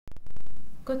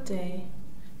Good day.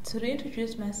 To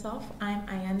reintroduce myself, I'm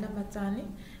Ayanda Matani,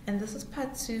 and this is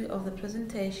part 2 of the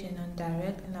presentation on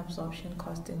direct and absorption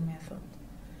costing method.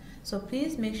 So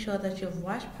please make sure that you've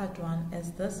watched part 1,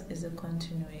 as this is a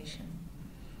continuation.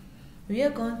 We are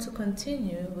going to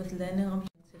continue with learning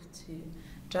objective 2,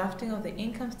 drafting of the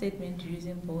income statement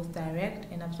using both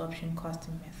direct and absorption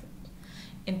costing method.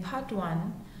 In part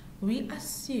 1, we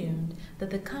assumed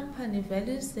that the company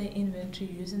values their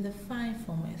inventory using the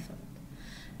FIFO method.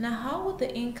 Now, how would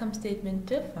the income statement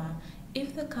differ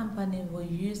if the company were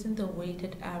using the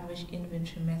weighted average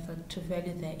inventory method to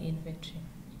value their inventory?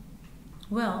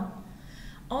 Well,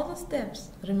 all the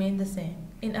steps remain the same.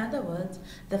 In other words,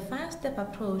 the 5-step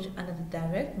approach under the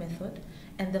direct method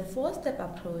and the 4-step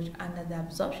approach under the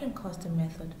absorption costing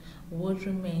method would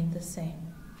remain the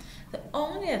same. The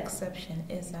only exception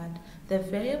is that the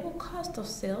variable cost of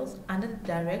sales under the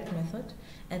direct method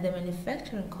and the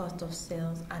manufacturing cost of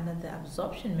sales under the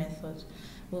absorption method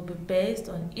will be based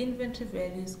on inventory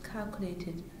values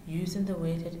calculated using the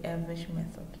weighted average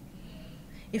method.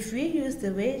 If we use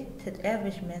the weighted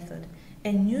average method,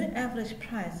 a new average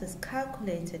price is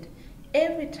calculated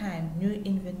every time new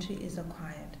inventory is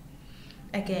acquired.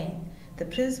 Again, the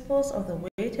principles of the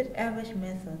weighted average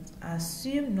methods are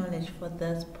assumed knowledge for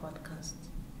this podcast.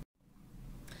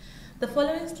 The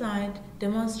following slide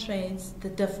demonstrates the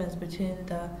difference between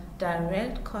the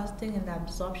direct costing and the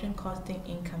absorption costing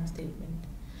income statement.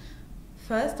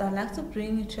 First, I'd like to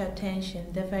bring you to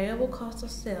attention the variable cost of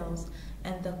sales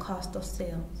and the cost of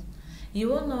sales. You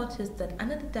will notice that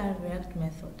under the direct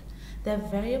method, the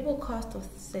variable cost of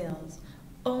sales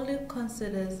only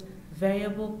considers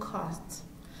variable costs,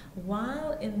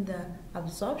 while in the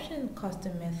absorption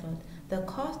costing method, the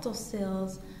cost of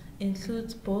sales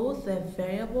includes both the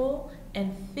variable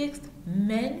and fixed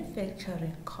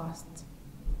manufacturing costs.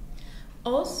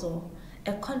 Also,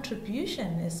 a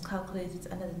contribution is calculated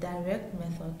under the direct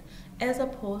method as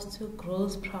opposed to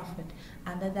gross profit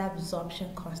under the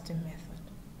absorption costing method.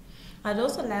 I'd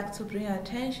also like to bring your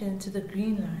attention to the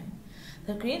green line.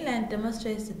 The green line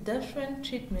demonstrates the different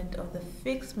treatment of the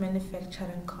fixed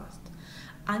manufacturing cost.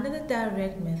 Under the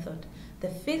direct method, the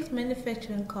fixed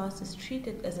manufacturing cost is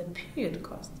treated as a period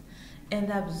cost, and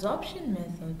the absorption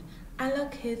method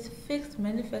allocates fixed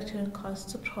manufacturing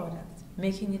costs to products,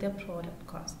 making it a product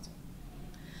cost.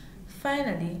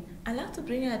 Finally, I'd like to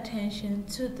bring your attention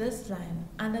to this line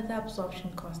under the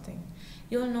absorption costing.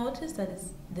 You'll notice that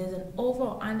there's an over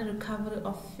or under recovery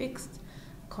of fixed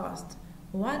cost.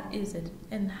 What is it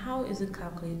and how is it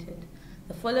calculated?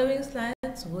 The following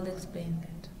slides will explain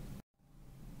that.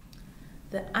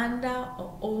 The under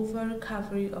or over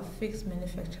recovery of fixed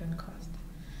manufacturing cost.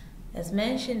 As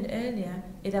mentioned earlier,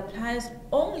 it applies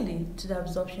only to the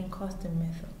absorption costing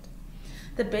method.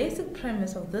 The basic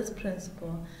premise of this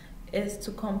principle is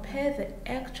to compare the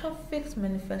actual fixed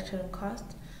manufacturing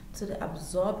cost to the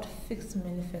absorbed fixed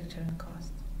manufacturing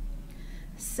cost.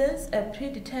 Since a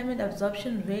predetermined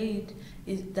absorption rate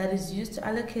that is used to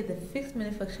allocate the fixed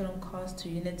manufacturing cost to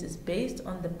units is based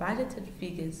on the budgeted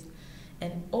figures,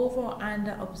 an over or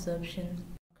under absorption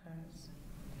occurs.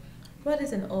 What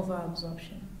is an over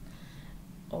absorption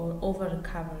or over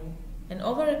recovery? An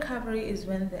over recovery is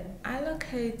when the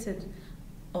allocated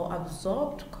or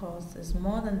absorbed cost is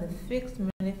more than the fixed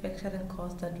manufacturing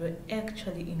costs that were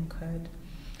actually incurred.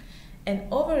 An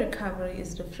over recovery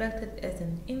is reflected as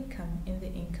an income in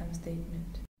the income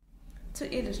statement. To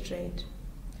illustrate,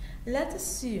 let's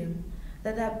assume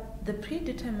that the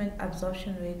predetermined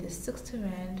absorption rate is 60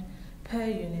 Rand per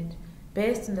unit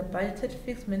based on the budgeted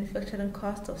fixed manufacturing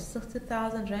cost of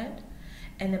 60,000 Rand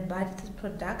and a budgeted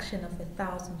production of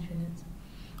 1,000 units.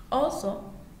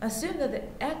 Also, assume that the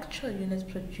actual units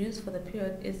produced for the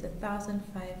period is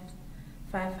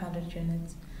 1,500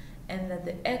 units and that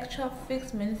the actual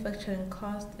fixed manufacturing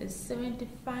cost is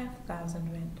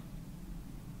 75,000 Rand.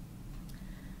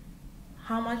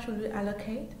 How much will we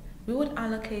allocate? We would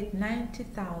allocate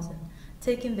 90,000,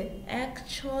 taking the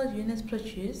actual units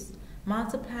produced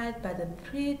multiplied by the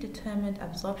predetermined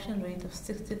absorption rate of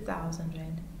 60,000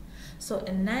 Rand. So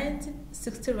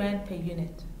 60 Rand per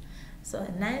unit. So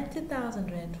 90,000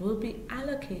 Rand will be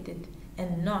allocated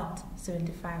and not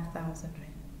 75,000 Rand.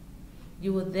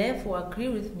 You will therefore agree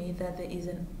with me that there is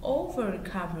an over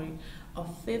recovery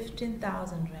of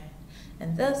 15,000 Rand,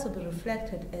 and this will be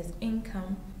reflected as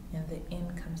income in the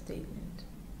income statement.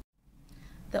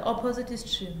 The opposite is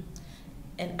true.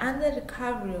 An under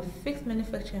recovery of fixed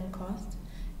manufacturing cost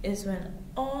is when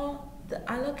all the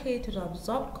allocated or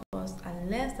absorbed costs are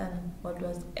less than what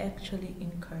was actually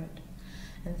incurred,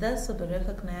 and thus will be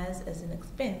recognized as an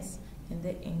expense in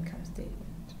the income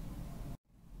statement.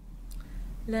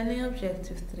 Learning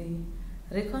Objective 3.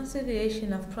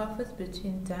 Reconciliation of profits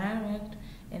between direct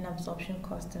and absorption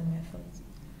costing methods.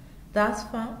 Thus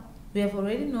far, we have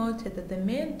already noted that the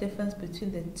main difference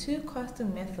between the two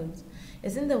costing methods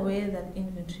is in the way that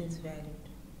inventory is valued.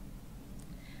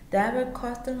 Direct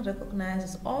costing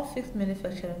recognizes all fixed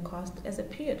manufacturing costs as a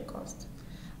period cost,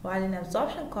 while in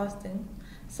absorption costing,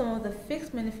 some of the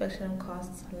fixed manufacturing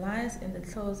costs lies in the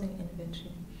closing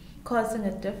inventory, causing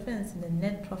a difference in the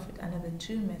net profit under the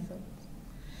two methods.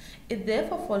 It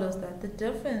therefore follows that the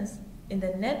difference in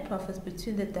the net profits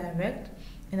between the direct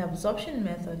and absorption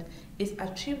method is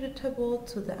attributable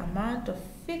to the amount of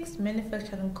fixed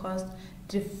manufacturing cost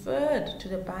deferred to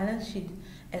the balance sheet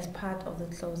as part of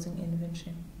the closing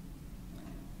inventory.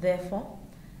 Therefore,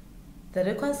 the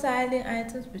reconciling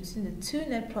items between the two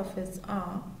net profits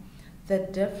are the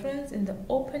difference in the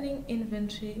opening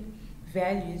inventory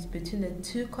values between the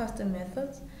two costing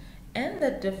methods and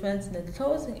the difference in the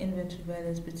closing inventory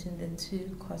values between the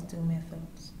two costing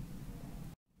methods.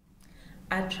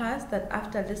 I trust that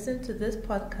after listening to this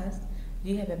podcast,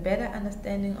 you have a better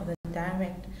understanding of the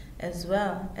direct as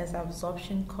well as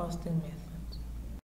absorption costing method.